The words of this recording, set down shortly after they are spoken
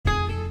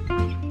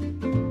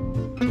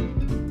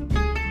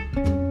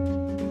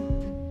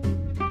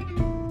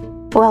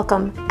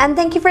Welcome, and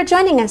thank you for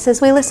joining us as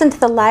we listen to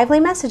the lively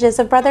messages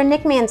of Brother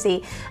Nick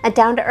Manzi, a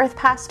down-to-earth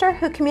pastor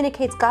who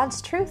communicates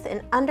God's truth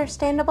in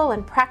understandable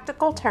and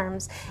practical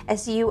terms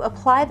as you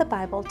apply the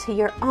Bible to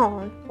your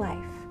own life.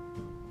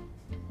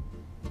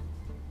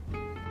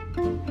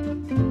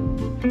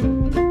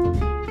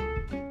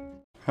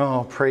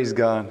 Oh, praise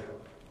God.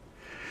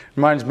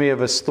 Reminds me of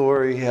a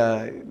story.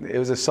 It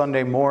was a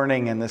Sunday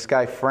morning, and this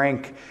guy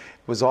Frank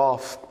was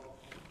off.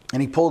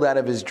 And he pulled out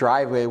of his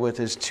driveway with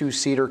his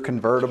two-seater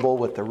convertible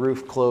with the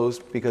roof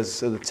closed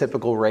because of the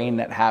typical rain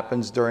that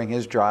happens during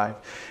his drive.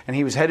 And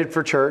he was headed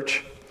for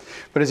church.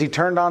 But as he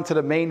turned onto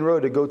the main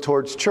road to go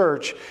towards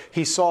church,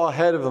 he saw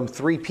ahead of him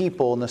 3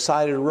 people on the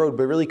side of the road,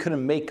 but really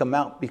couldn't make them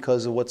out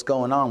because of what's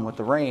going on with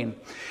the rain.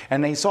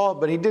 And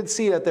but he did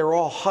see that they were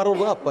all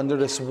huddled up under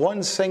this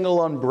one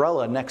single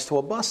umbrella next to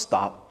a bus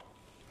stop.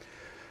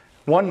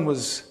 One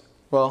was,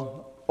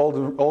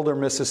 older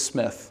Mrs.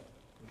 Smith.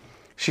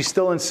 She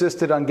still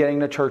insisted on getting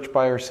to church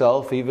by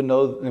herself, even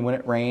though when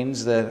it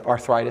rains, the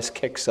arthritis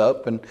kicks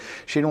up, and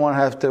she didn't want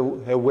to have to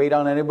wait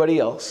on anybody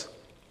else.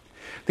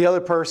 The other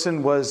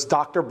person was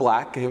Dr.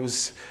 Black. It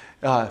was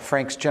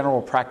Frank's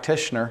general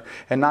practitioner,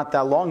 and not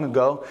that long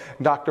ago,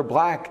 Dr.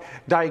 Black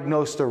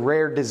diagnosed a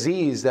rare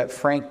disease that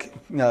Frank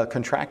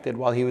contracted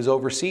while he was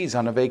overseas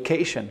on a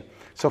vacation.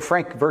 So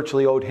Frank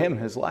virtually owed him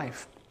his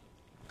life.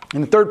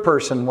 And the third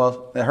person,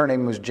 her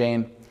name was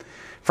Jane.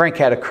 Frank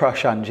had a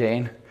crush on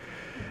Jane.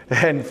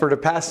 And for the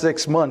past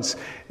 6 months,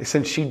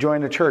 since she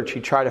joined the church,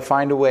 he tried to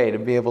find a way to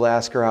be able to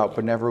ask her out,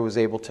 but never was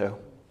able to.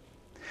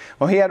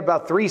 Well, he had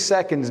about 3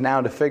 seconds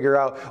now to figure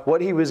out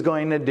what he was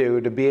going to do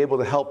to be able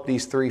to help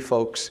these 3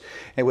 folks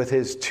with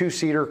his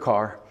 2-seater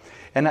car.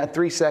 And that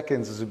 3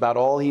 seconds is about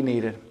all he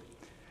needed.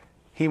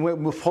 He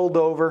pulled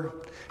over.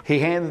 He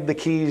handed the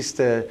keys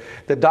to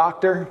the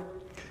doctor,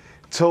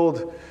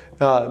 told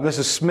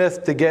Mrs.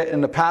 Smith to get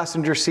in the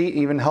passenger seat,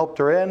 even helped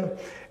her in,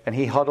 and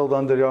he huddled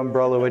under the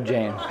umbrella with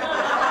Jane.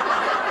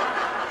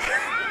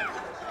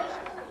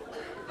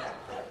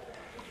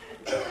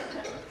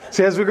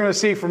 See, as we're going to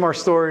see from our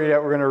story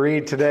that we're going to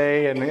read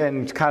today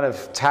and kind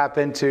of tap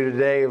into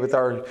today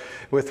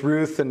with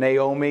Ruth and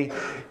Naomi.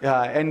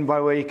 And by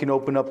the way, you can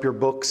open up your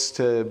books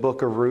to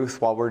Book of Ruth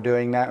while we're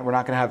doing that. We're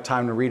not going to have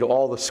time to read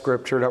all the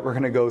scripture that we're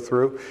going to go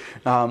through.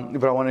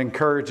 But I want to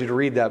encourage you to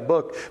read that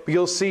book. But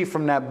you'll see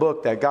from that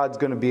book that God's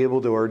going to be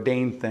able to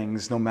ordain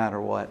things no matter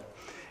what.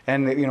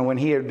 And when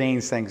He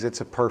ordains things,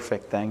 it's a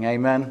perfect thing.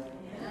 Amen?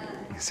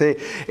 See,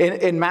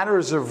 in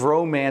matters of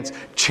romance,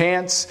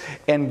 chance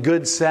and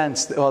good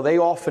sense, they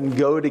often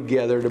go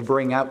together to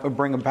bring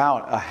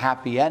about a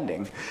happy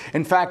ending.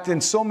 In fact, in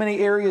so many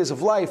areas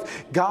of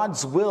life,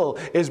 God's will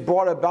is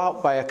brought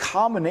about by a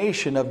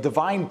combination of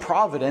divine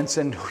providence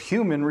and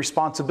human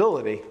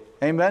responsibility.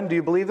 Amen? Do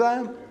you believe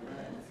that?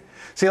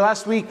 See,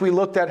 last week we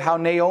looked at how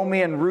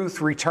Naomi and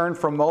Ruth returned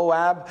from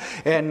Moab,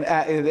 and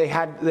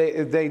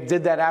they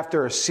did that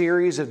after a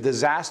series of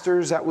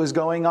disasters that was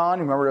going on.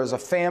 Remember, there was a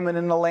famine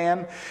in the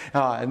land,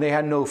 and they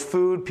had no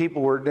food.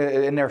 People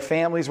and their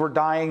families were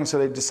dying, so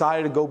they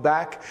decided to go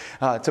back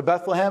to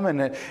Bethlehem.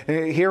 And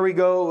here we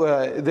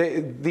go.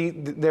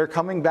 They're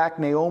coming back,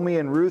 Naomi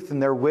and Ruth,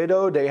 and they're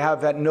widowed. They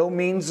have had no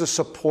means of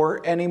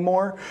support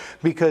anymore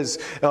because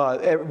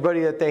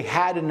everybody that they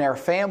had in their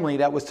family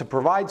that was to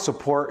provide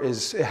support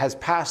has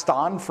passed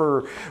on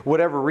for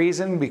whatever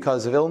reason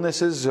because of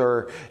illnesses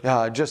or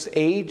just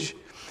age.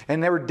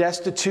 And they were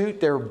destitute,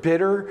 they were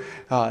bitter,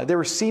 they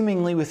were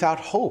seemingly without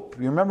hope.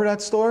 You remember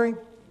that story?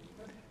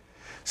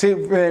 See,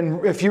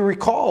 and if you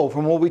recall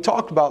from what we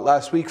talked about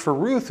last week for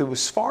Ruth, it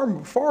was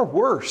far, far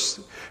worse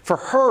for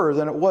her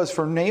than it was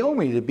for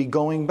Naomi to be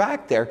going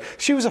back there.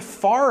 She was a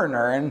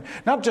foreigner, and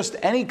not just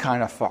any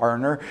kind of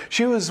foreigner.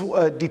 She was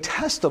a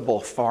detestable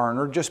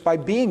foreigner just by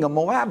being a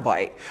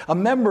Moabite, a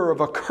member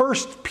of a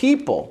cursed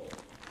people.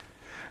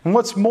 And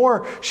what's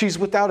more, she's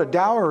without a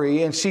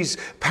dowry, and she's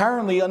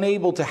apparently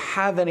unable to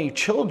have any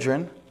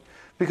children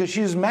because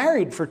she was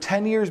married for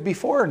 10 years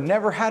before and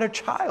never had a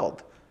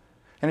child.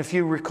 And if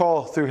you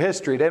recall through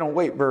history, they don't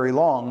wait very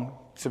long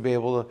to be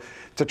able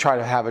to try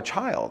to have a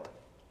child.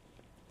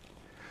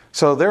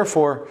 So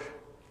therefore,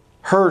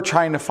 her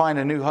trying to find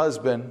a new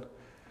husband,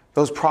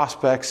 those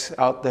prospects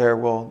out there,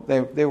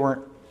 they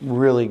weren't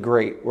really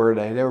great, were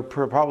they? They were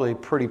probably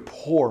pretty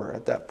poor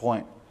at that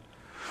point.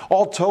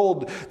 All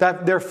told,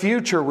 that their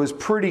future was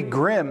pretty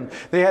grim.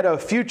 They had a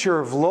future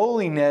of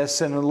lowliness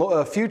and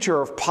a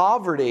future of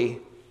poverty.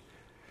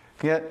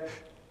 Yet,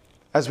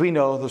 as we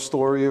know, the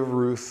story of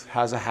Ruth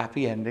has a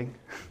happy ending.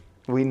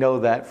 We know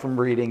that from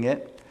reading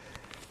it.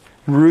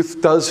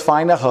 Ruth does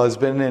find a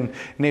husband, and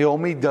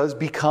Naomi does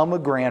become a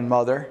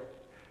grandmother.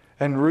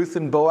 And Ruth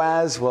and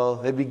Boaz,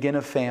 they begin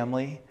a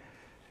family.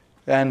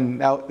 And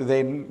now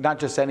not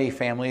just any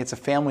family, it's a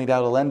family that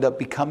will end up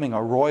becoming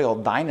a royal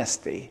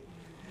dynasty.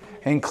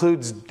 It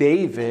includes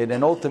David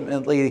and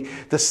ultimately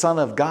the Son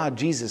of God,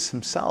 Jesus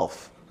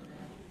himself.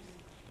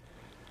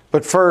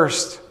 But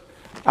first,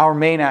 our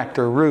main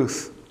actor,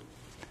 Ruth,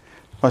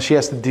 she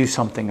has to do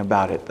something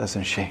about it,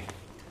 doesn't she?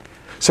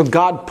 So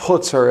God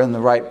puts her in the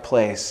right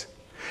place.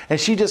 And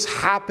she just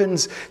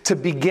happens to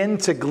begin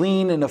to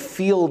glean in a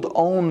field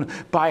owned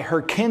by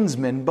her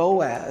kinsman,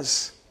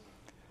 Boaz.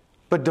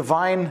 But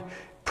divine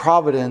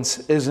providence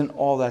isn't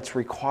all that's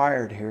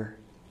required here.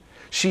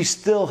 She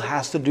still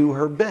has to do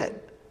her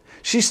bit.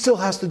 She still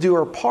has to do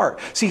her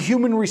part. See,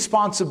 human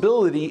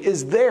responsibility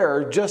is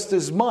there just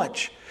as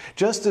much,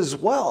 just as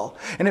well.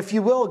 And if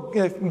you will,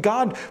 if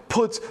God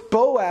puts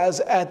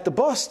Boaz at the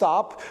bus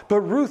stop,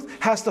 but Ruth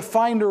has to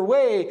find her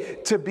way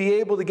to be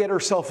able to get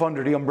herself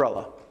under the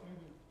umbrella.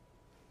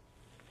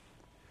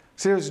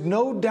 So there's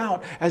no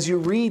doubt as you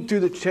read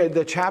through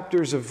the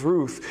chapters of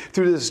Ruth,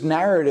 through this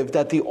narrative,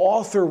 that the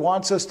author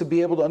wants us to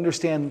be able to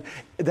understand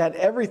that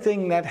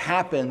everything that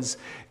happens,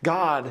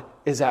 God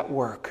is at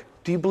work.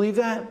 Do you believe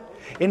that?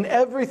 In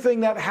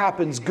everything that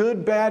happens,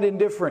 good, bad,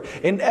 indifferent,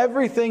 in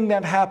everything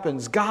that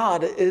happens,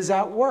 God is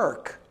at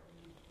work.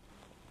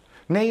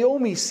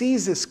 Naomi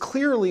sees this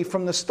clearly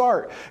from the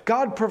start.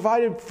 God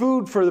provided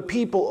food for the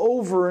people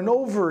over and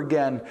over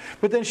again.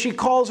 But then she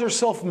calls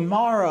herself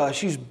Mara.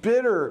 She's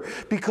bitter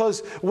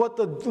because what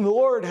the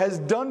Lord has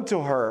done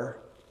to her.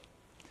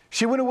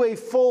 She went away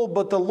full,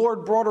 but the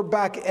Lord brought her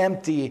back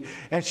empty.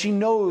 And she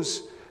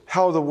knows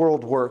how the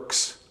world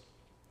works.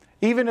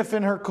 Even if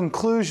in her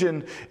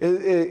conclusion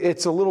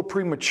it's a little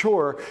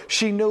premature,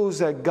 she knows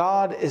that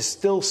God is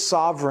still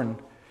sovereign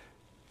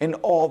in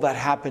all that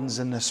happens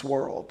in this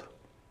world.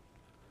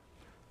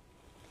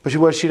 But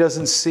what she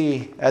doesn't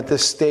see at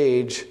this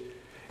stage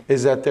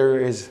is that there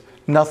is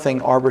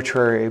nothing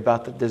arbitrary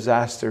about the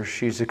disaster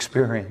she's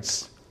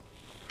experienced.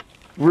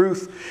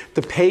 Ruth,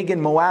 the pagan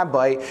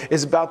Moabite,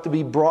 is about to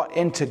be brought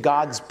into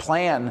God's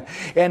plan,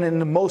 and in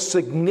the most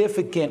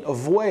significant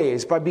of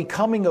ways, by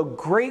becoming a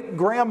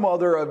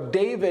great-grandmother of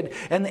David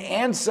and the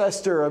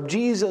ancestor of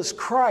Jesus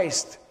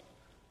Christ.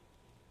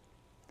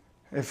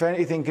 If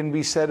anything can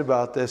be said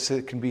about this,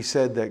 it can be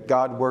said that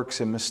God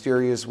works in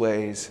mysterious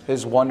ways,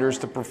 His wonders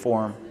to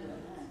perform.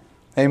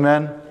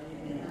 Amen?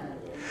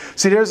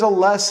 See, there's a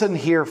lesson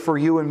here for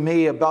you and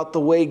me about the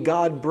way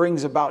God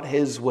brings about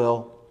His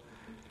will.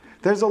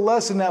 There's a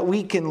lesson that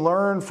we can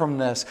learn from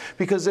this,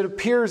 because it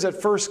appears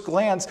at first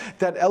glance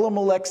that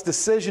Elimelech's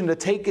decision to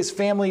take his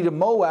family to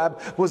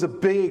Moab was a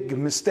big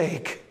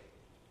mistake.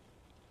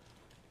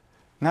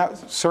 Now,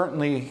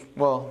 certainly,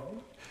 well,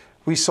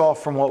 we saw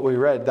from what we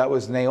read, that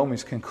was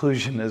Naomi's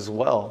conclusion as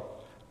well.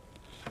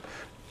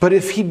 But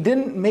if he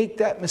didn't make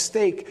that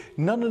mistake,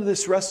 none of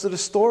this rest of the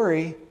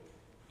story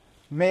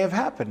may have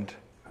happened.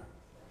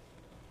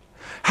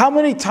 How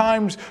many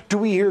times do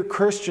we hear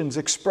Christians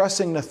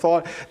expressing the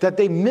thought that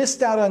they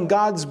missed out on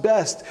God's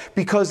best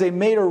because they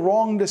made a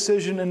wrong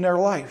decision in their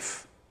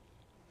life?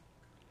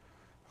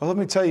 Well, let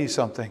me tell you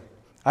something.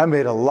 I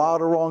made a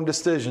lot of wrong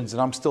decisions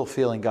and I'm still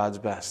feeling God's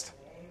best.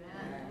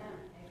 Amen.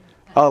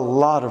 A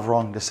lot of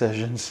wrong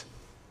decisions.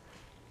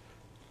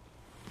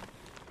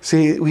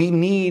 See, we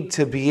need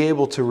to be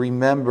able to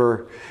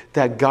remember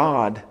that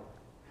God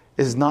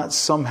is not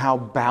somehow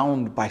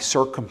bound by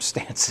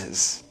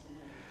circumstances.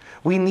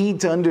 We need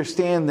to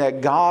understand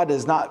that God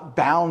is not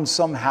bound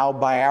somehow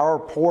by our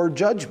poor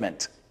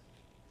judgment.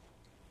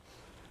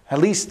 At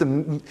least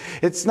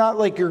it's not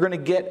like you're going to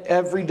get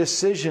every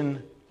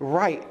decision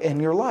right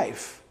in your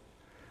life.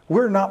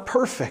 We're not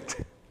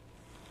perfect.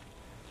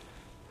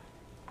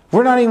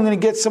 We're not even going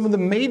to get some of the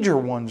major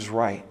ones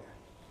right.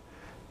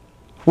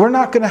 We're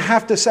not going to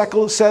have to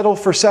settle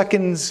for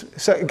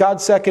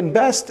God's second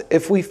best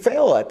if we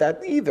fail at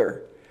that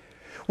either.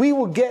 We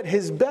will get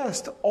His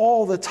best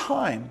all the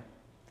time.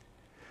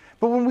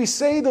 But when we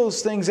say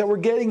those things that we're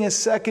getting His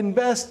second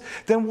best,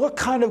 then what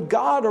kind of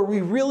God are we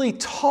really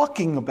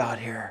talking about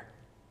here?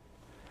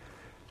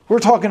 We're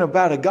talking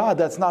about a God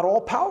that's not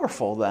all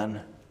powerful then.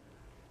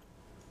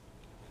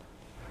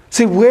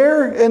 See,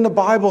 where in the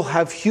Bible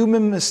have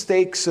human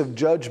mistakes of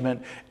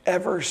judgment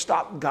ever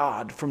stopped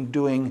God from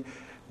doing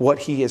what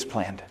He has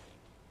planned?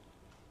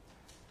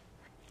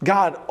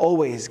 God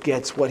always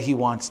gets what He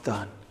wants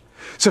done.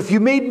 So if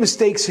you made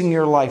mistakes in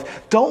your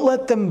life, don't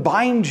let them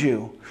bind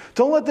you.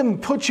 Don't let them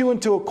put you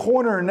into a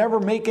corner and never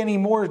make any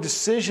more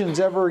decisions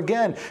ever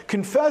again.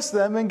 Confess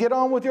them and get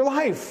on with your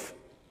life.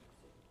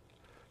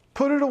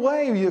 Put it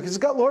away. Because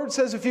the Lord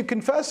says if you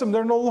confess them,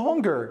 they're no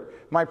longer.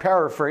 My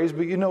paraphrase,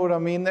 but you know what I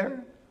mean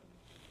there.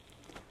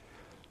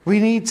 We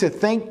need to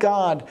thank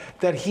God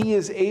that He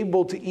is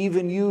able to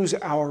even use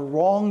our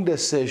wrong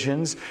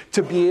decisions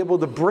to be able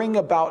to bring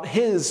about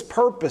His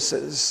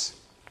purposes.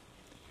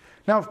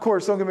 Now, of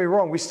course, don't get me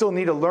wrong, we still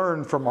need to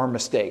learn from our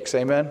mistakes.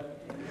 Amen?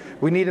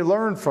 We need to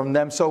learn from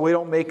them so we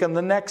don't make them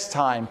the next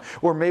time.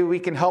 Or maybe we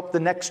can help the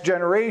next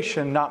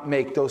generation not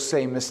make those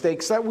same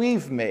mistakes that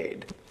we've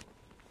made.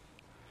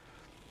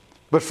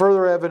 But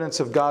further evidence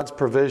of God's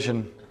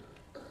provision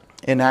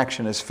in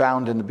action is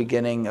found in the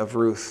beginning of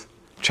Ruth,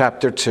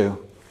 chapter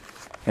 2,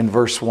 in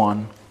verse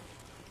 1.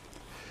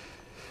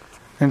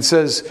 And it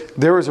says,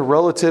 there was a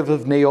relative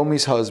of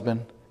Naomi's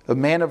husband, a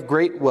man of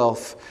great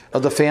wealth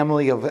of the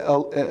family of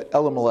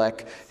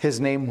Elimelech. His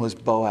name was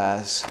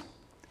Boaz.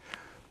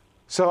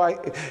 So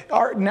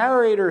our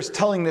narrator is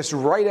telling this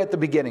right at the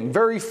beginning,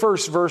 very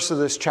first verse of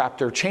this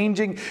chapter,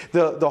 changing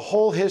the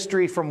whole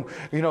history from,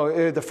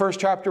 the first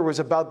chapter was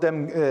about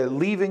them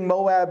leaving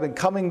Moab and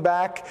coming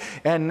back.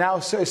 And now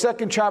the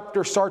second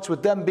chapter starts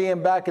with them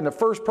being back. And the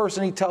first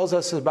person he tells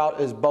us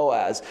about is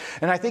Boaz.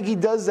 And I think he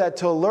does that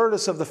to alert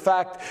us of the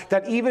fact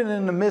that even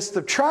in the midst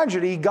of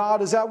tragedy,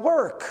 God is at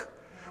work.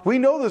 We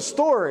know the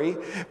story,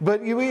 but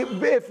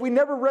if we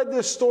never read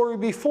this story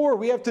before,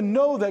 we have to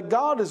know that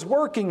God is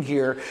working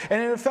here.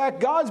 And in fact,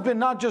 God's been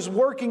not just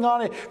working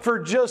on it for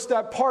just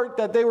that part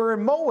that they were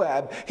in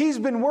Moab. He's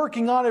been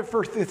working on it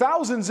for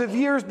thousands of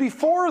years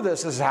before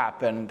this has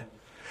happened.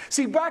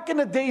 See, back in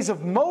the days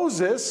of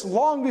Moses,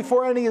 long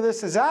before any of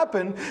this has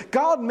happened,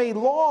 God made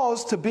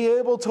laws to be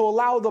able to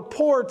allow the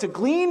poor to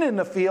glean in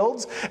the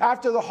fields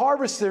after the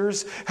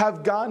harvesters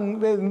have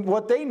gotten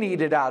what they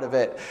needed out of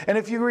it. And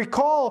if you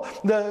recall,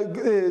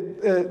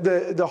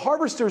 the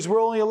harvesters were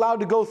only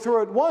allowed to go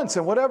through it once,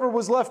 and whatever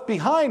was left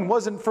behind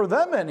wasn't for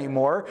them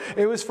anymore.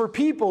 It was for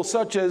people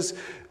such as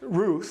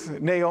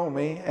Ruth,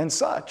 Naomi, and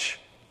such.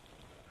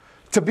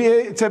 To be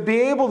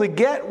able to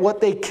get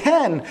what they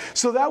can.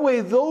 So that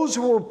way those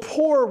who were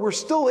poor were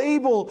still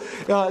able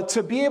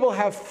to be able to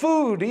have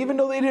food, even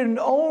though they didn't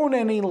own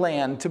any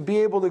land, to be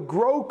able to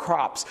grow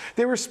crops.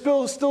 They were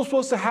still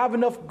supposed to have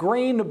enough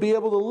grain to be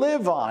able to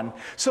live on.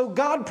 So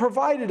God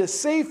provided a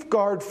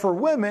safeguard for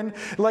women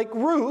like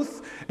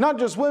Ruth, not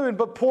just women,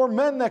 but poor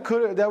men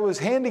that was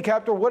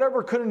handicapped or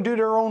whatever, couldn't do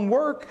their own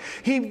work.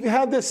 He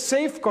had this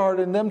safeguard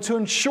in them to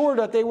ensure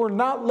that they were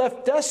not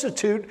left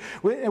destitute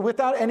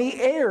without any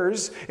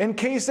heirs, in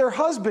case their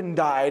husband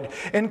died,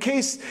 in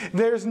case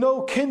there's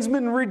no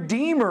kinsman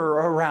redeemer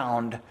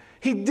around.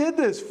 He did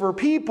this for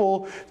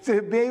people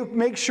to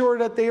make sure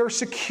that they are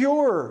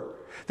secure,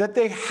 that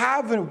they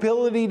have an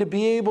ability to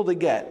be able to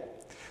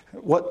get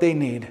what they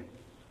need.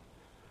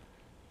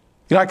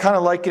 I kind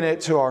of liken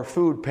it to our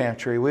food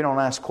pantry. We don't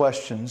ask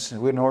questions,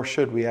 nor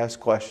should we ask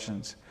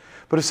questions.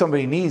 But if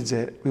somebody needs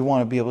it, we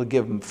want to be able to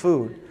give them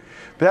food.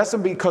 But that's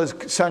not because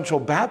Central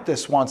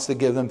Baptist wants to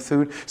give them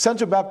food.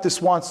 Central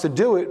Baptist wants to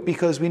do it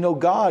because we know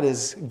God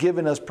has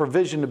given us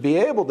provision to be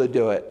able to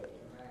do it.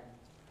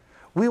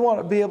 We want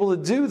to be able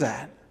to do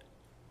that.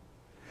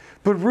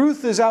 But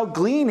Ruth is out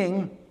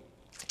gleaning,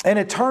 and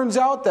it turns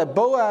out that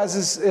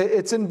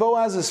it's in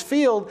Boaz's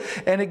field.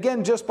 And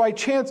again, just by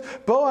chance,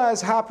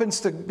 Boaz happens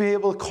to be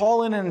able to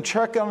call in and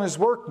check on his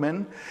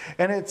workmen.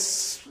 And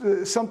it's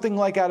something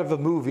like out of a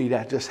movie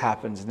that just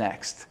happens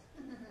next.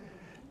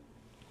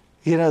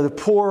 The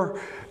poor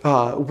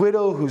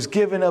widow who's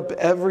given up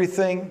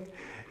everything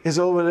is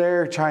over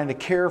there trying to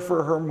care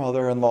for her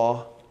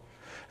mother-in-law.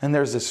 And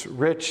there's this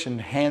rich and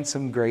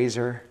handsome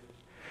grazer.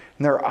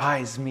 And their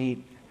eyes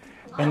meet.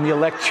 And the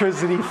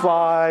electricity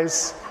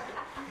flies.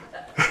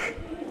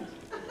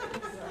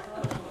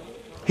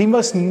 He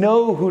must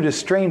know who the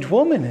strange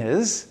woman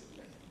is.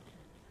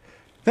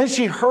 Then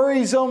she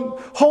hurries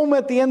home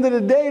at the end of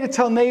the day to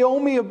tell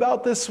Naomi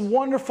about this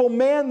wonderful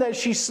man that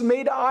she's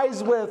made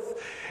eyes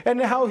with and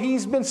how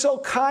he's been so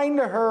kind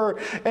to her.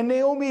 And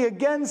Naomi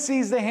again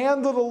sees the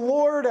hand of the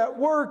Lord at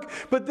work,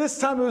 but this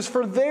time it was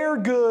for their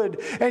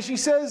good. And she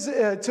says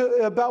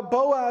about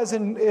Boaz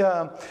and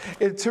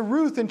to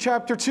Ruth in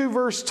chapter 2,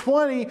 verse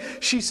 20,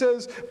 she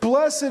says,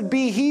 "Blessed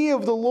be he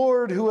of the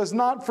Lord who has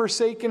not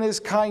forsaken his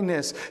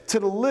kindness to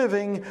the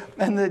living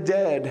and the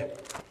dead."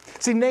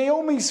 See,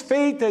 Naomi's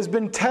faith has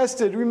been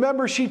tested.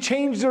 Remember, she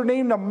changed her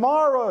name to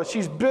Mara.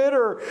 She's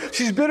bitter.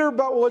 She's bitter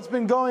about what's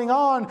been going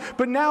on.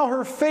 But now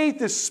her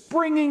faith is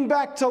springing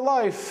back to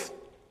life.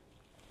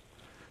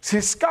 See,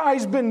 the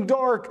sky's been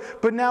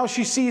dark, but now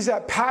she sees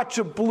that patch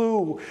of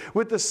blue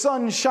with the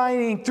sun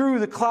shining through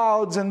the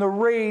clouds and the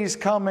rays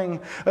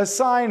coming. A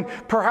sign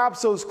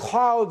perhaps those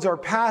clouds are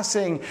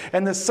passing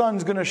and the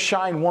sun's going to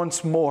shine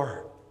once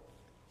more.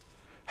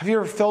 Have you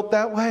ever felt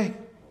that way?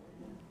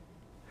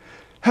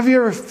 Have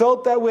you ever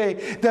felt that way?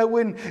 That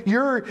when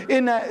you're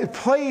in that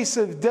place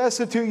of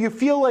destitute, you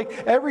feel like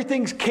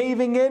everything's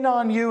caving in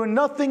on you and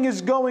nothing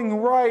is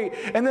going right.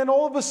 And then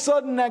all of a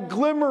sudden that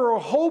glimmer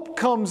of hope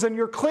comes and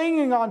you're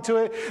clinging onto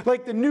it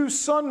like the new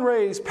sun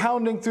rays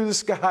pounding through the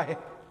sky.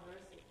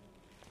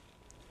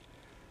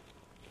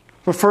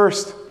 But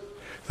first,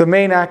 the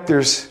main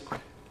actors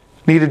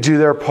need to do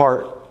their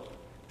part.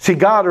 See,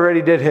 God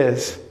already did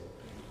His.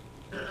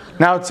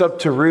 Now it's up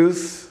to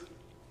Ruth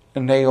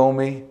and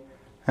Naomi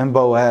and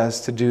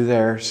Boaz to do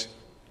theirs.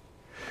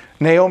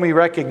 Naomi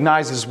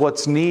recognizes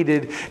what's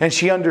needed, and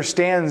she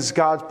understands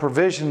God's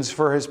provisions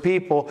for His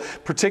people,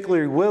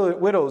 particularly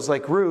widows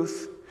like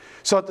Ruth.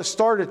 So at the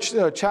start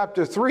of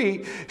chapter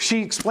 3,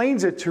 she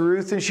explains it to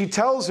Ruth, and she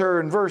tells her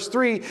in verse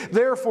 3,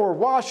 "Therefore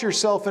wash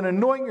yourself and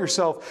anoint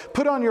yourself,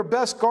 put on your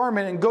best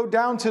garment and go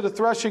down to the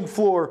threshing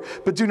floor,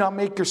 but do not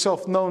make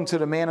yourself known to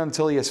the man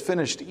until he has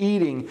finished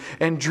eating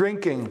and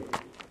drinking."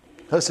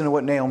 Listen to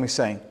what Naomi's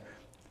saying.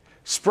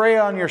 Spray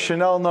on your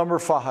Chanel No.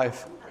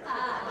 5.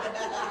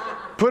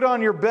 Put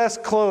on your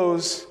best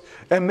clothes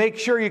and make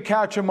sure you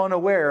catch him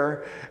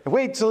unaware.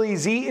 Wait till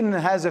he's eaten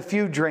and has a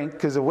few drinks,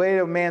 because the way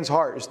of a man's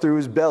heart is through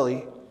his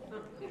belly.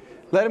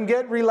 Let him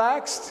get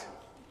relaxed,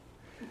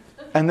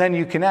 and then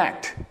you can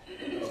act.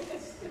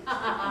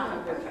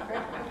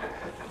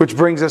 Which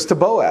brings us to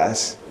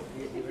Boaz.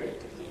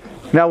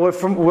 Now,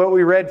 from what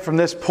we read from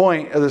this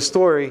point of the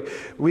story,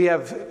 we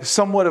have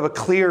somewhat of a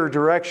clear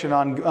direction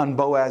on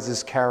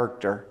Boaz's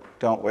character,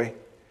 don't we?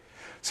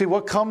 See,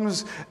 what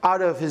comes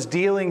out of his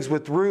dealings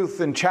with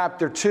Ruth in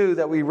chapter 2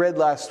 that we read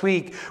last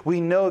week, we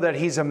know that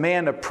he's a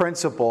man of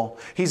principle.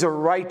 He's a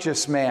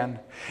righteous man.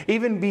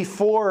 Even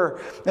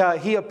before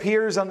he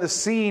appears on the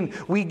scene,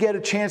 we get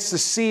a chance to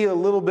see a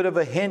little bit of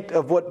a hint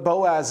of what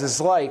Boaz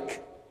is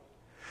like.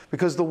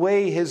 Because the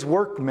way his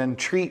workmen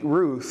treat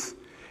Ruth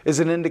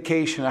is an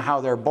indication of how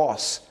their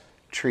boss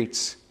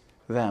treats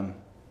them.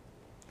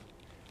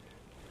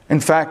 In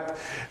fact,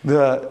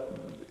 the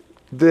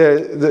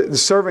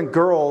servant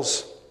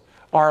girls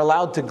are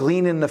allowed to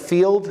glean in the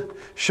field,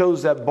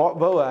 shows that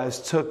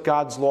Boaz took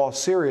God's law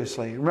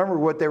seriously. Remember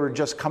what they were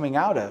just coming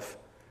out of.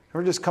 They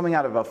were just coming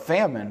out of a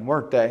famine,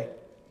 weren't they?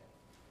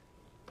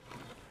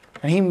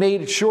 And he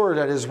made sure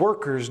that his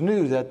workers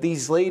knew that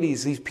these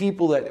ladies, these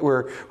people that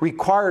were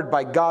required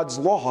by God's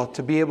law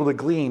to be able to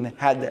glean,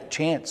 had that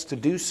chance to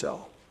do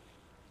so.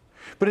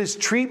 But his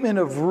treatment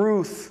of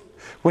Ruth,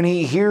 when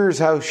he hears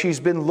how she's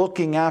been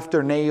looking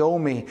after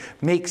Naomi,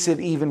 makes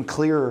it even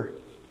clearer.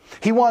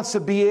 He wants to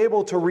be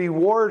able to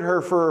reward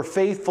her for her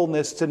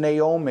faithfulness to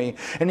Naomi.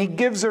 And he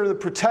gives her the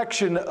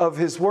protection of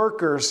his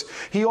workers.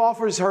 He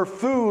offers her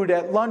food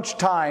at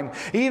lunchtime.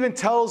 He even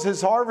tells his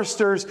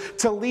harvesters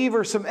to leave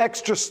her some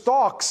extra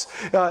stalks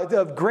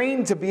of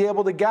grain to be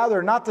able to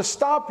gather, not to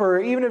stop her,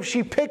 even if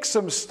she picks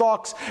some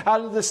stalks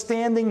out of the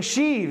standing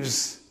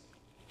sheaves.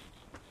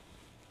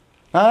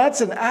 Now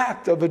that's an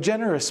act of a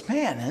generous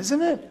man,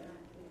 isn't it?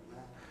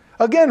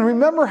 Again,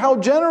 remember how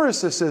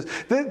generous this is.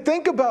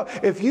 Think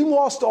about if you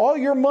lost all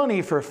your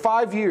money for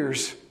 5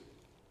 years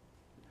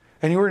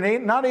and you were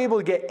not able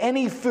to get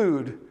any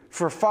food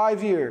for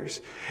 5 years.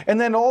 And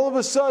then all of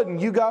a sudden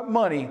you got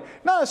money.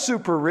 Not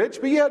super rich,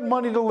 but you had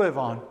money to live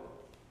on.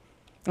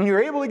 And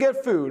you're able to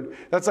get food.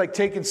 That's like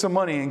taking some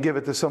money and give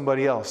it to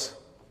somebody else.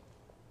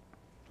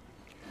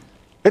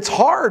 It's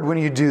hard when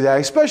you do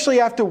that, especially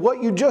after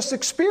what you just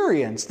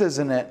experienced,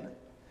 isn't it?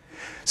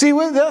 See,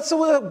 that's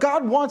what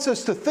God wants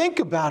us to think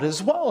about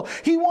as well.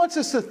 He wants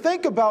us to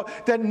think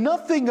about that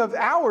nothing of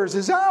ours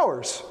is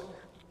ours.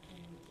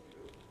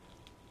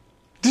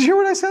 Did you hear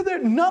what I said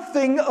there?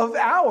 Nothing of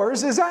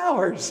ours is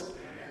ours.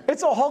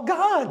 It's all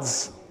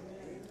God's.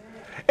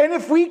 And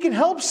if we can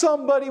help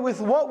somebody with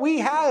what we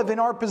have in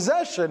our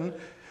possession,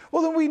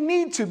 well, then we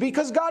need to,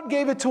 because God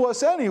gave it to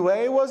us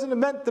anyway. It wasn't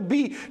meant to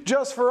be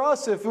just for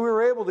us if we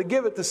were able to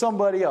give it to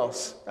somebody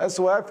else. That's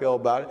the way I feel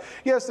about it.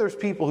 Yes, there's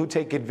people who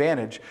take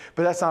advantage,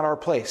 but that's not our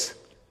place.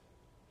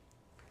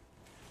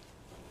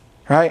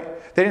 Right?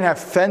 They didn't have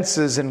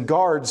fences and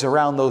guards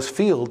around those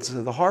fields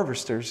of the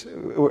harvesters,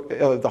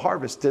 of the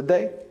harvest, did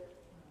they?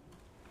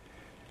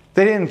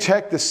 They didn't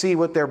check to see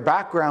what their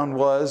background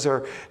was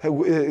or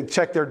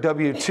check their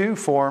W-2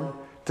 form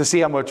to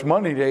see how much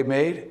money they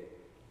made.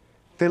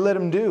 They let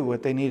them do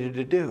what they needed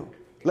to do.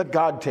 Let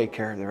God take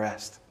care of the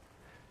rest.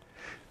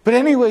 But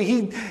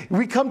anyway,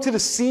 we come to the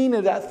scene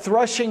of that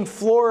threshing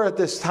floor at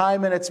this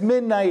time, and it's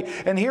midnight,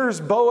 and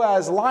here's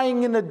Boaz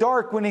lying in the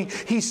dark when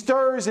he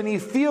stirs and he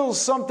feels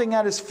something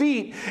at his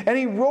feet, and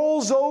he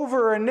rolls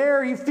over, and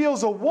there he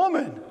feels a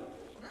woman.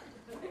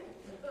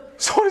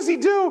 So what does he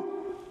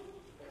do?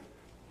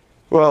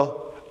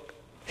 Well,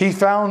 he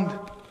found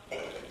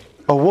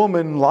a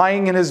woman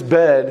lying in his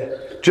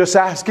bed, just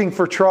asking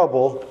for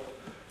trouble.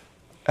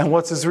 And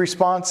what's his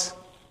response?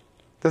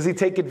 Does he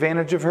take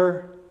advantage of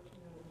her?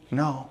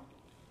 No.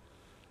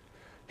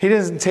 He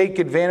doesn't take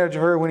advantage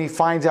of her when he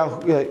finds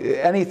out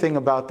anything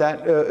about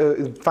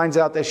that, finds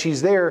out that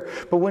she's there.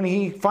 But when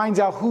he finds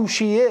out who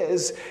she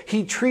is,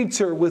 he treats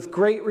her with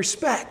great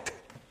respect.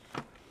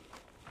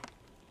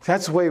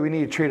 That's the way we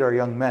need to treat our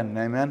young men,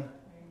 amen?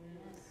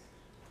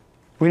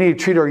 We need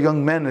to treat our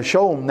young men to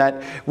show them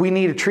that we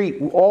need to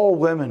treat all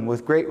women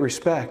with great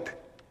respect.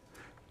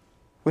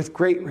 With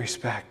great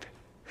respect.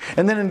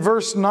 And then in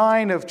verse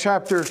 9 of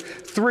chapter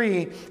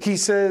 3, he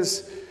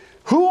says,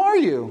 "Who are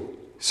you?"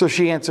 So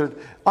she answered,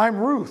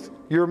 "I'm Ruth,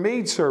 your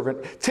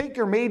maidservant. Take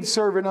your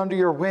maidservant under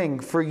your wing,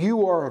 for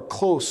you are a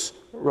close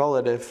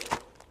relative."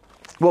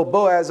 Well,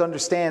 Boaz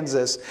understands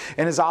this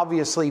and is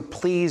obviously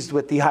pleased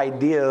with the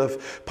idea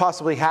of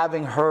possibly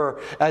having her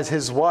as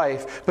his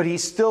wife. But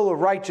he's still a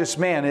righteous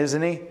man,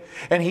 isn't he?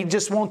 And he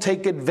just won't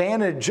take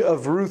advantage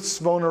of Ruth's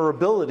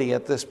vulnerability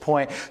at this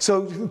point.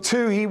 So,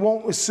 too, he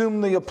won't assume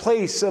the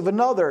place of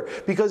another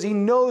because he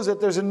knows that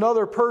there's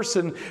another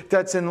person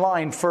that's in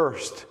line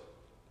first.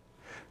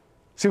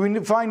 See, we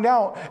find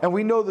out, and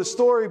we know the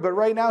story, but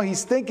right now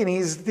he's thinking,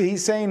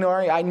 he's saying, all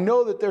right, I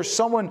know that there's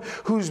someone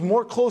who's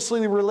more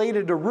closely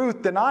related to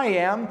Ruth than I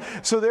am,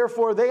 so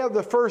therefore they have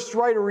the first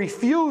right of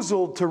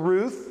refusal to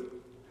Ruth,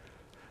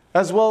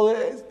 as well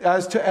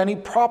as to any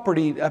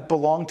property that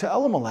belonged to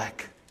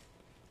Elimelech.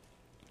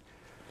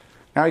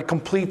 Now he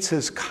completes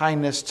his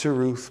kindness to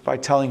Ruth by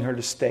telling her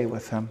to stay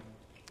with him.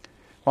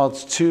 while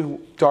it's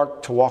too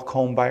dark to walk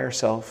home by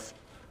herself.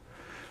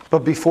 But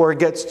before it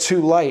gets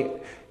too light,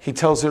 he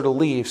tells her to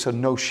leave so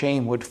no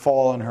shame would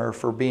fall on her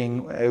for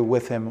being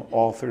with him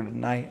all through the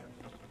night.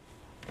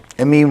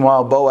 And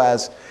meanwhile,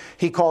 Boaz,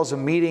 he calls a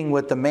meeting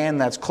with the man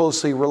that's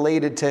closely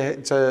related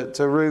to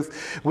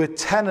Ruth, with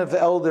 10 of the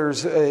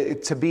elders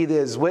to be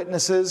his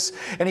witnesses.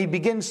 And he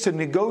begins to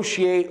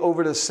negotiate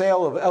over the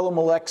sale of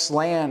Elimelech's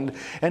land.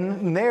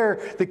 And there,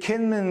 the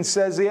kinsman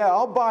says, yeah,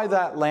 I'll buy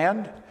that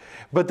land.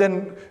 But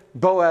then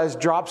Boaz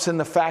drops in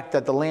the fact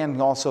that the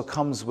land also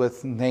comes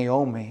with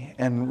Naomi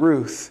and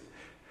Ruth.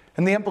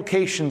 And the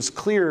implication's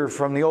clear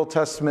from the Old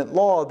Testament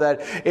law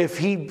that if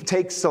he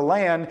takes the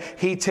land,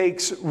 he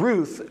takes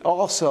Ruth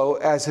also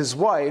as his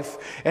wife.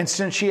 And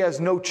since she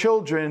has no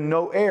children,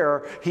 no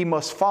heir, he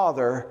must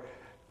father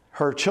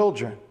her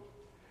children.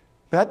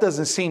 That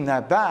doesn't seem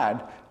that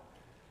bad.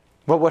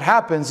 But what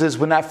happens is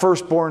when that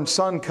firstborn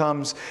son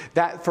comes,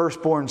 that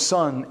firstborn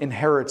son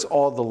inherits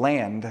all the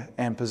land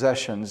and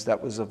possessions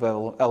that was of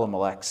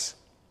Elimelech's.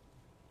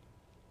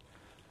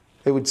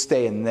 It would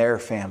stay in their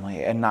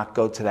family and not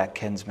go to that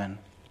kinsman.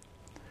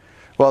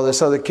 Well,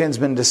 this other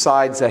kinsman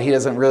decides that he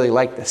doesn't really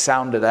like the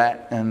sound of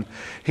that, and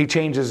he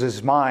changes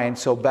his mind,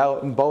 so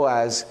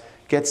Boaz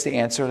gets the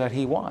answer that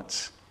he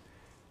wants.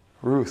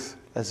 Ruth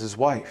as his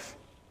wife.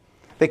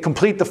 They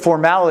complete the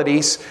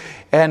formalities,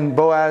 and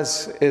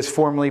Boaz is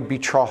formally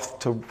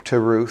betrothed to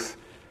Ruth,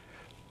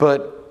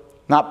 but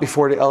not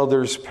before the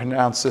elders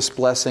pronounce this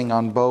blessing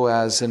on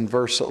Boaz in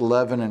verse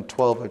 11 and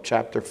 12 of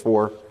chapter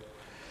 4.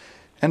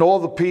 And all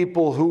the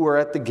people who were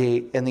at the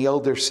gate and the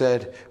elders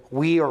said,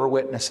 we are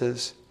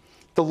witnesses.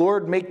 The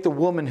Lord make the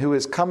woman who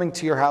is coming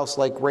to your house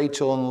like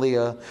Rachel and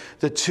Leah,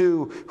 the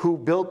two who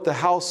built the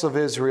house of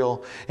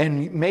Israel.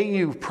 And may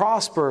you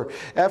prosper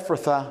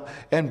Ephrathah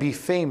and be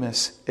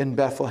famous in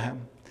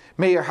Bethlehem.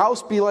 May your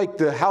house be like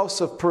the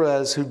house of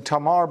Perez, who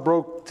Tamar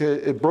bore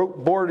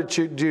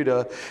to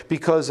Judah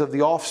because of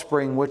the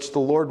offspring which the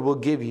Lord will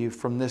give you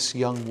from this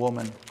young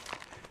woman.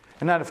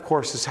 And that, of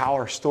course, is how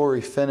our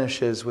story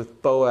finishes,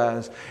 with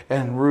Boaz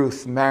and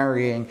Ruth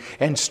marrying.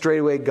 And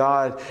straightaway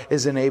God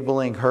is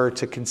enabling her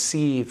to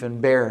conceive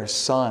and bear a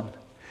son.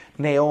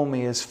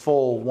 Naomi is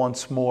full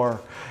once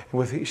more.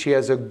 She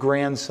has a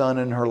grandson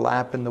in her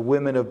lap, and the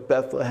women of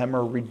Bethlehem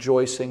are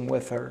rejoicing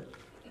with her.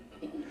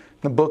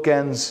 The book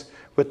ends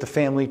with the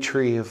family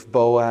tree of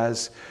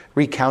Boaz,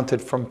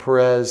 recounted from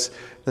Perez,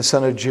 the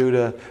son of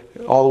Judah,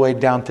 all the way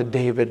down to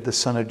David, the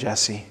son of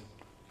Jesse.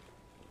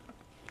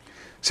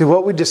 See,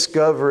 what we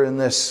discover in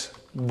this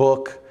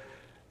book,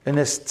 in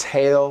this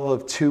tale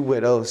of two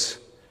widows,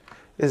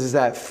 is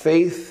that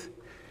faith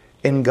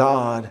in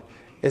God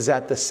is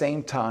at the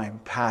same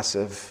time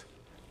passive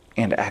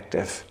and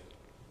active.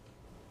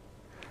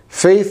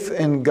 Faith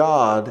in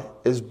God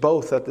is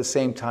both at the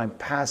same time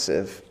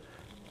passive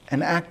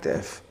and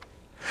active.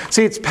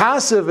 See, it's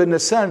passive in the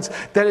sense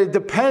that it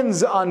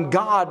depends on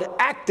God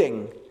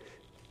acting.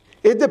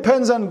 It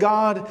depends on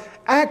God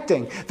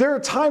acting. There are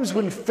times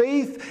when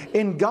faith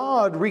in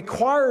God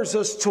requires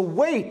us to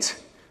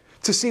wait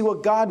to see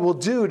what God will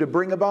do to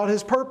bring about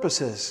His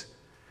purposes.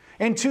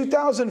 In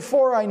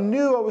 2004, I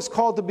knew I was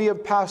called to be a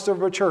pastor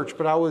of a church,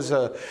 but I was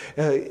at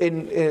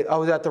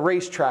the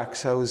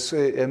racetracks. I was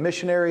a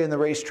missionary in the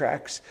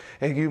racetracks,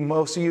 and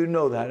most of you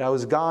know that. I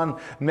was gone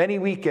many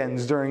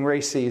weekends during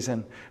race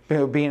season,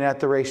 being at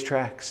the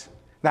racetracks.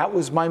 That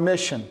was my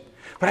mission.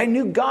 But I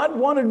knew God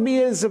wanted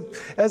me as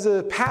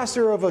a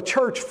pastor of a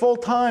church full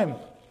time.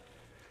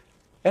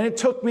 And it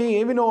took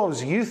me, even though I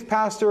was a youth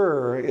pastor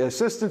or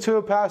assistant to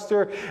a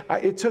pastor,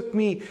 it took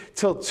me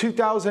till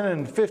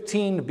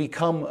 2015 to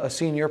become a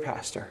senior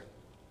pastor.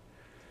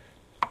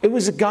 It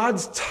was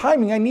God's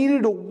timing. I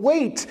needed to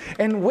wait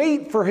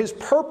for His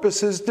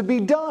purposes to be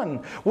done,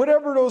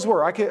 whatever those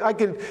were. I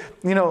could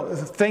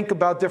think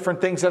about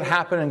different things that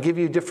happened and give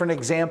you different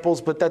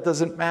examples, but that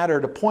doesn't matter.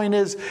 The point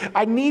is,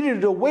 I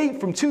needed to wait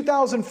from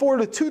 2004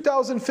 to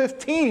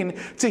 2015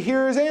 to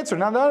hear His answer.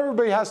 Now, not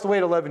everybody has to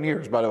wait 11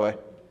 years, by the way.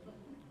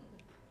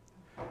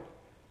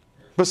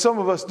 But some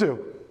of us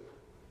do.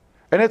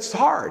 And it's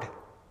hard.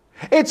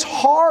 It's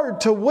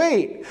hard to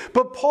wait.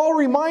 But Paul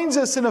reminds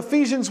us in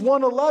Ephesians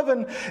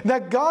 1:11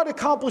 that God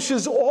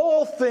accomplishes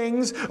all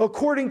things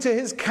according to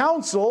His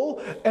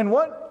counsel and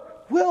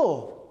what?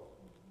 Will.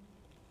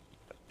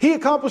 He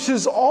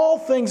accomplishes all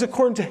things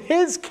according to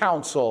His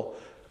counsel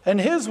and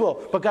His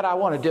will. But God, I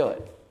want to do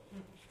it.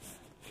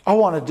 I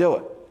want to do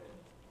it.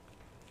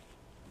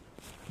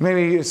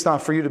 Maybe it's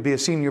not for you to be a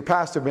senior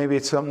pastor. Maybe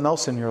it's something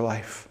else in your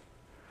life.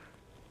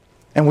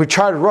 And we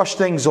try to rush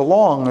things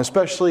along,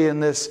 especially in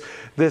this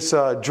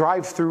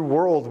drive-through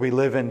world we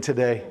live in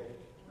today.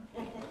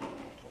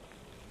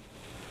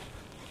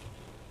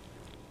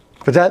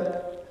 But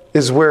that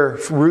is where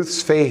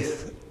Ruth's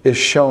faith is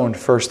shown,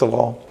 first of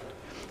all,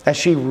 as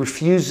she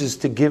refuses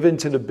to give in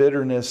to the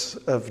bitterness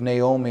of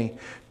Naomi,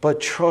 but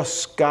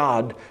trusts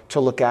God to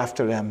look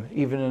after them,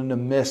 even in the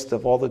midst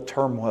of all the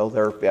turmoil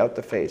they're about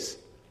to face.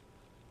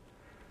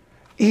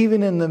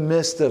 Even in the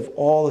midst of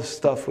all the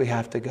stuff we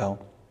have to go.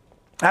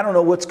 I don't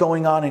know what's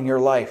going on in your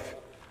life,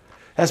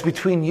 That's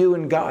between you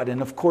and God.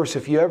 And of course,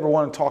 if you ever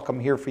want to talk, I'm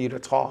here for you to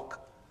talk.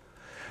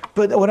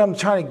 But what I'm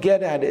trying to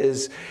get at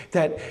is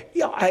that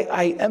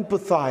I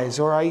empathize,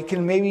 or I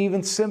can maybe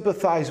even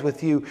sympathize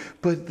with you.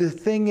 But the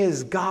thing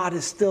is, God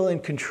is still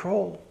in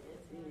control.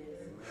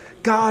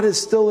 God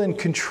is still in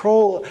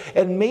control.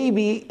 And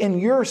maybe in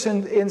your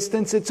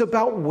instance, it's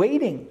about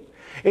waiting.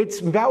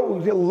 It's about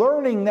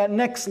learning that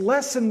next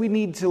lesson we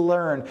need to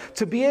learn,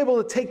 to be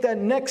able to take that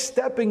next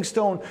stepping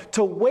stone,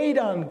 to wait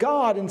on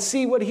God and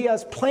see what He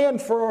has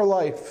planned for our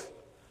life.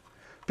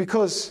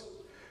 Because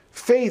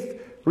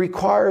faith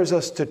requires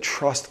us to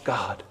trust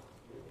God.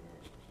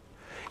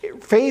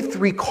 Faith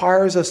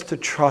requires us to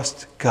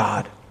trust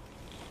God.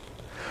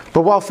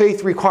 But while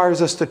faith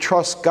requires us to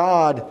trust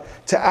God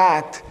to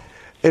act,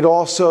 it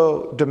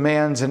also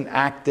demands an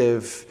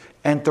active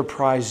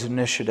enterprise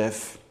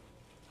initiative.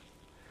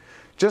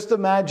 Just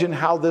imagine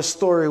how this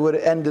story would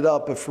have ended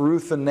up if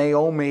Ruth and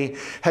Naomi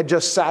had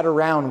just sat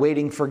around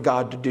waiting for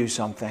God to do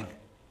something.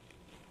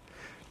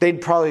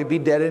 They'd probably be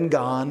dead and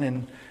gone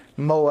in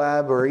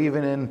Moab or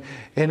even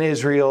in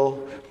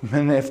Israel.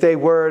 And if they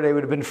were, they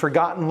would have been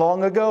forgotten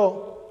long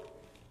ago.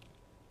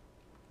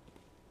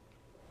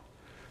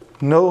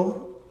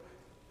 No,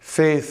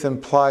 faith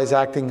implies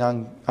acting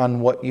on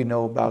what you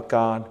know about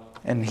God.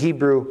 And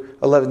Hebrew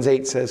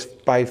 11:8 says,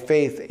 by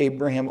faith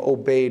Abraham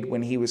obeyed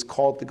when he was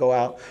called to go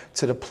out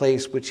to the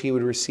place which he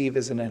would receive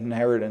as an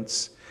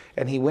inheritance.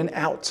 And he went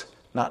out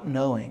not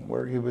knowing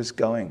where he was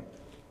going.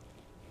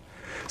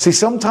 See,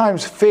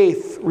 sometimes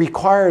faith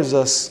requires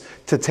us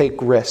to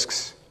take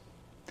risks.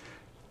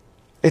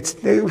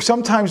 It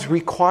sometimes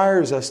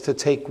requires us to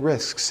take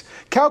risks.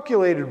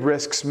 Calculated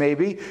risks,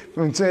 maybe.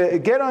 To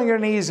get on your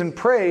knees and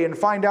pray and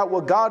find out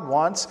what God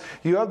wants.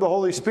 You have the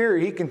Holy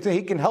Spirit. He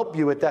can help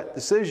you with that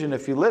decision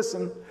if you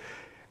listen.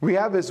 We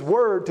have His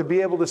Word to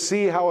be able to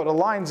see how it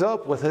aligns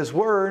up with His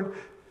Word.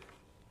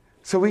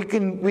 So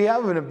we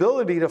have an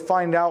ability to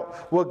find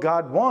out what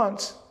God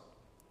wants.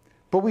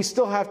 But we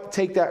still have to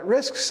take that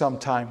risk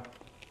sometime.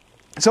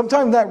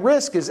 Sometimes that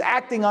risk is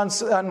acting on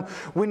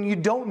when you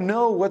don't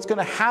know what's going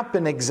to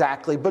happen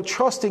exactly, but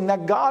trusting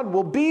that God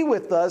will be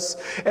with us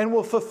and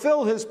will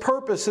fulfill His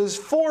purposes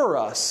for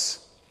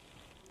us.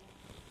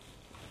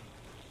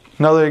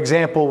 Another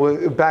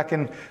example, back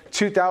in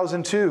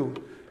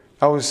 2002,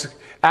 I was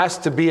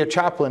asked to be a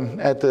chaplain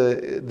at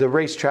the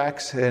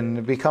racetracks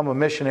and become a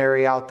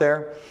missionary out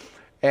there.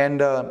 And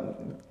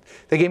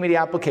they gave me the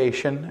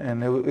application,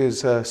 and it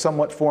was a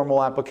somewhat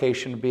formal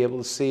application to be able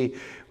to see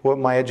what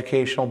my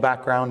educational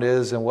background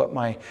is and what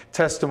my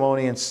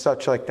testimony and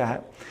such like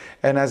that.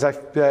 And as I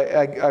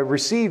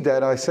received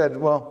that, I said,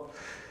 well,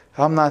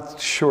 I'm not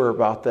sure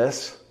about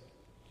this.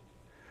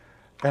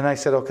 And I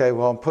said, okay,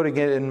 well, I'm putting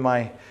it in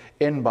my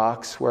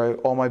inbox where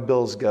all my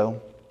bills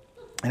go.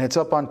 And it's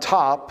up on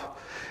top.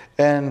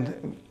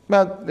 And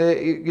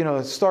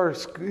it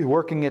starts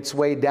working its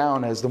way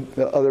down as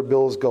the other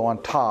bills go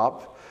on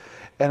top.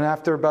 And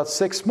after about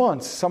 6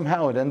 months,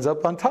 somehow it ends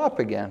up on top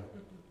again.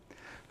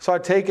 So I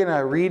take it and I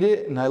read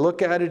it and I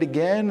look at it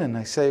again and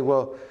I say,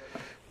 well,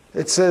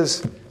 it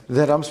says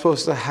that I'm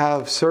supposed to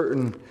have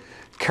certain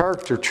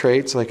character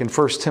traits, like in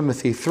 1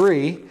 Timothy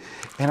 3.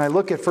 And I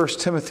look at 1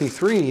 Timothy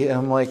 3 and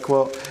I'm like,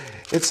 well,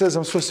 it says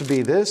I'm supposed to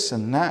be this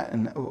and that.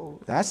 And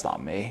that's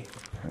not me.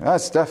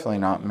 That's definitely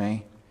not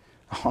me.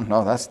 Oh,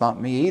 no, that's not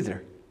me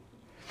either.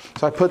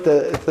 So I put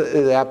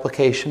the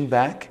application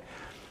back,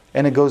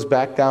 and it goes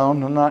back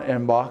down in that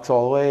inbox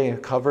all the way,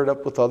 covered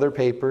up with other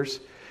papers.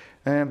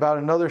 And about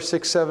another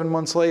 6-7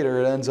 months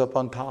later, it ends up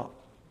on top.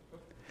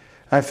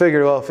 I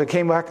figured, well, if it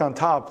came back on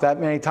top that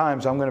many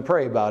times, I'm going to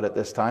pray about it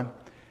this time.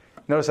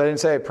 Notice I didn't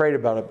say I prayed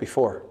about it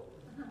before.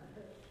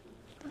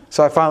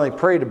 So I finally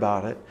prayed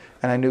about it,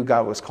 and I knew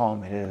God was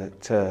calling me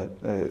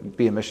to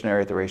be a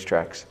missionary at the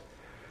racetracks.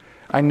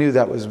 I knew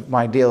that was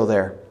my deal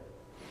there.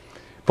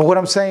 But what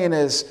I'm saying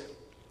is,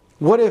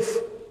 what if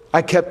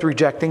I kept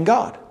rejecting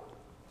God?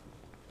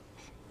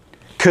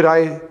 Could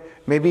I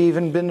maybe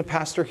even been a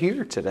pastor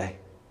here today?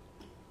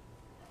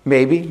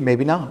 Maybe,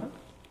 maybe not.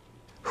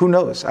 Who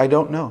knows? I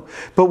don't know.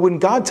 But when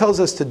God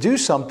tells us to do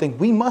something,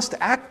 we must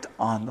act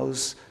on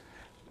those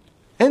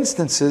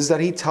instances that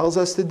He tells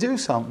us to do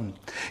something.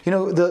 You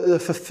know, the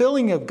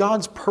fulfilling of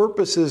God's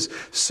purposes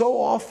so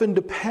often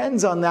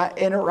depends on that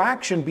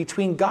interaction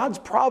between God's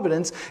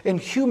providence and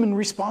human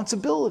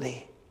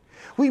responsibility.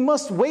 We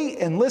must wait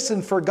and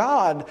listen for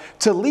God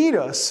to lead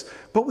us,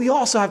 but we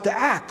also have to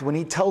act when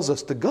He tells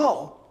us to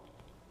go.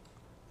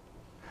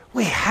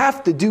 We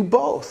have to do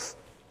both.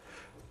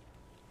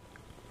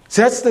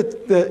 So that's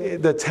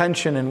the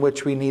tension in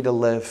which we need to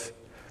live,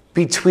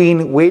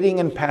 between waiting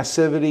in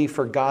passivity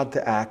for God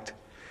to act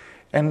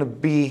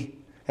and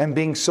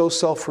being so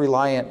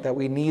self-reliant that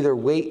we neither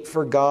wait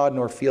for God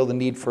nor feel the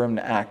need for Him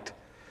to act,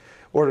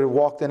 or to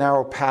walk the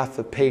narrow path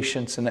of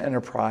patience and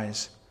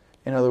enterprise.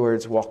 In other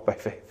words, walk by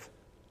faith.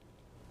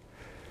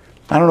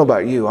 I don't know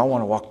about you, I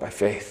want to walk by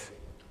faith.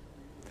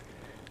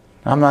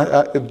 I'm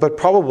not, but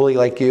probably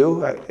like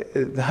you,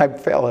 I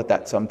fail at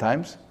that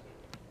sometimes.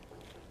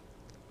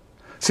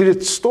 See,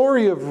 the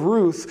story of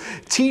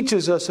Ruth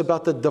teaches us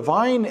about the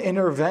divine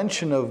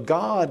intervention of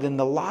God in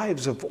the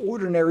lives of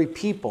ordinary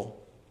people.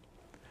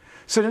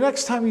 So the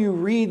next time you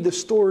read the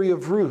story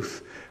of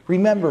Ruth,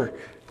 remember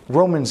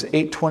Romans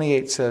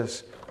 8:28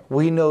 says,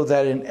 we know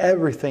that in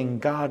everything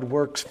God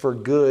works for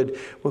good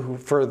for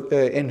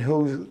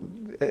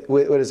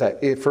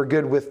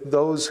good with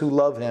those who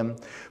love him,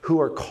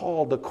 who are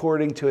called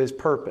according to his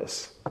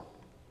purpose.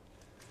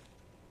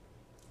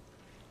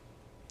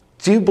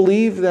 Do you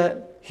believe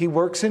that he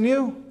works in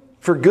you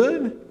for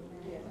good?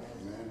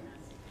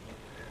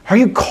 Are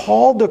you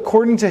called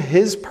according to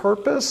his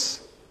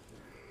purpose?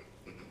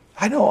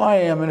 I know I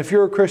am, and if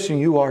you're a Christian,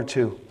 you are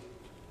too.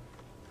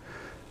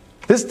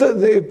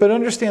 But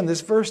understand,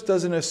 this verse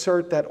doesn't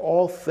assert that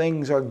all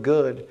things are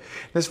good.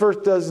 This verse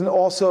doesn't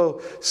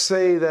also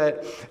say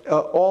that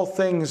all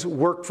things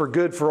work for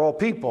good for all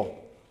people.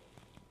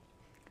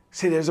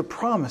 See, there's a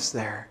promise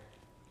there.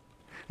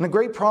 And the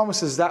great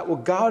promise is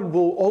that God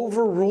will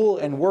overrule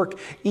and work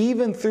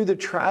even through the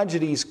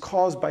tragedies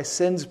caused by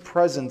sin's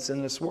presence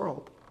in this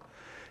world.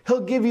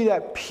 He'll give you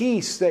that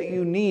peace that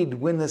you need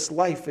when this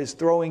life is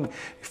throwing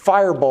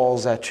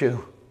fireballs at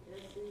you.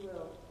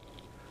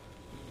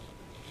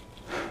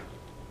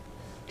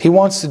 He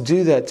wants to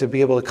do that to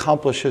be able to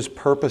accomplish his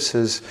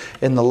purposes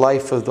in the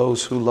life of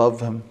those who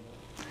love him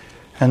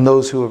and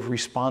those who have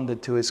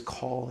responded to his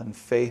call in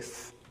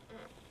faith.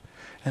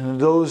 And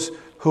those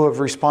who have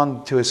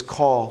responded to his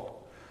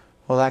call,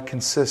 well, that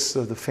consists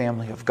of the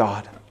family of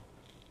God.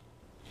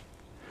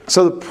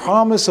 So the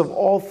promise of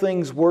all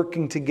things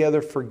working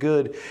together for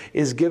good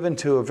is given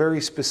to a very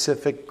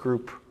specific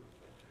group,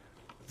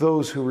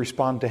 those who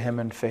respond to him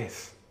in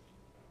faith.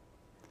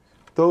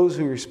 Those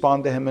who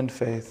respond to him in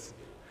faith.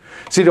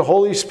 See, the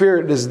Holy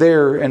Spirit is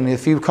there, and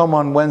if you come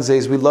on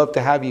Wednesdays, we'd love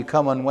to have you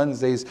come on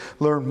Wednesdays,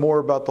 learn more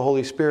about the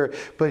Holy Spirit.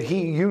 But if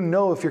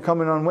you're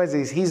coming on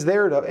Wednesdays, he's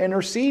there to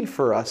intercede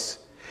for us.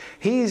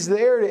 He's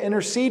there to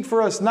intercede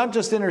for us, not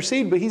just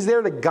intercede, but he's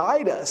there to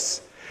guide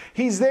us.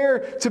 He's there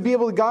to be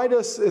able to guide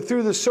us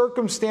through the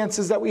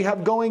circumstances that we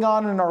have going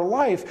on in our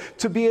life,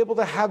 to be able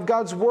to have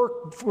God's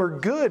work for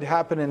good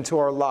happen into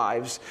our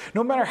lives,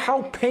 no matter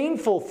how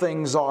painful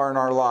things are in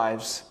our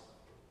lives.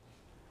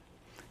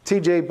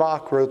 T.J.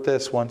 Bach wrote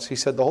this once. He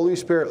said, the Holy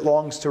Spirit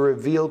longs to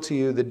reveal to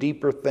you the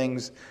deeper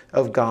things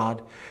of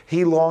God.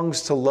 He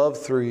longs to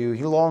love through you.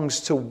 He longs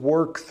to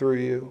work through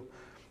you.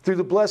 Through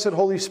the blessed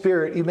Holy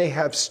Spirit, you may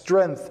have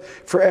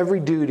strength for every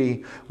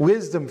duty,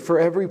 wisdom for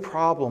every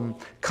problem,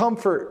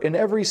 comfort in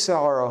every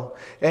sorrow,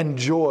 and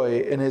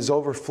joy in his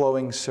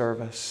overflowing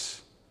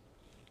service.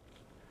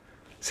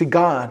 See,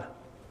 God,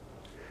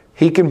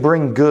 he can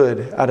bring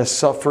good out of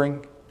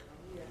suffering.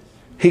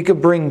 He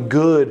could bring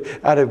good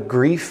out of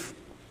grief.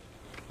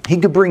 He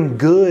could bring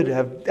good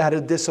out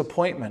of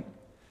disappointment.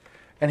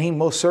 And he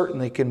most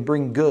certainly can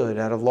bring good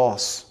out of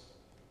loss.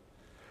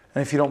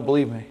 And if you don't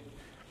believe me,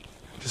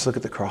 just look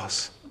at the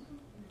cross.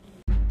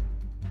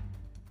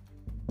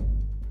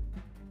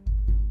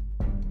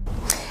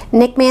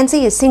 Nick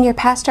Manzi is Senior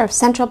Pastor of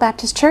Central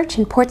Baptist Church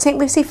in Port St.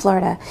 Lucie,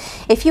 Florida.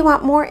 If you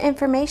want more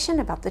information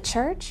about the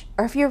church,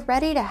 or if you're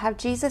ready to have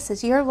Jesus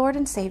as your Lord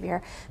and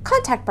Savior,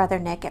 contact Brother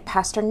Nick at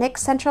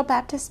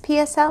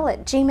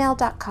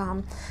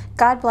pastornickcentralbaptistpsl@gmail.com.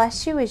 God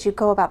bless you as you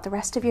go about the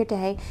rest of your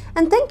day,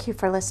 and thank you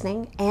for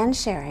listening and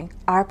sharing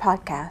our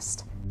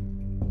podcast.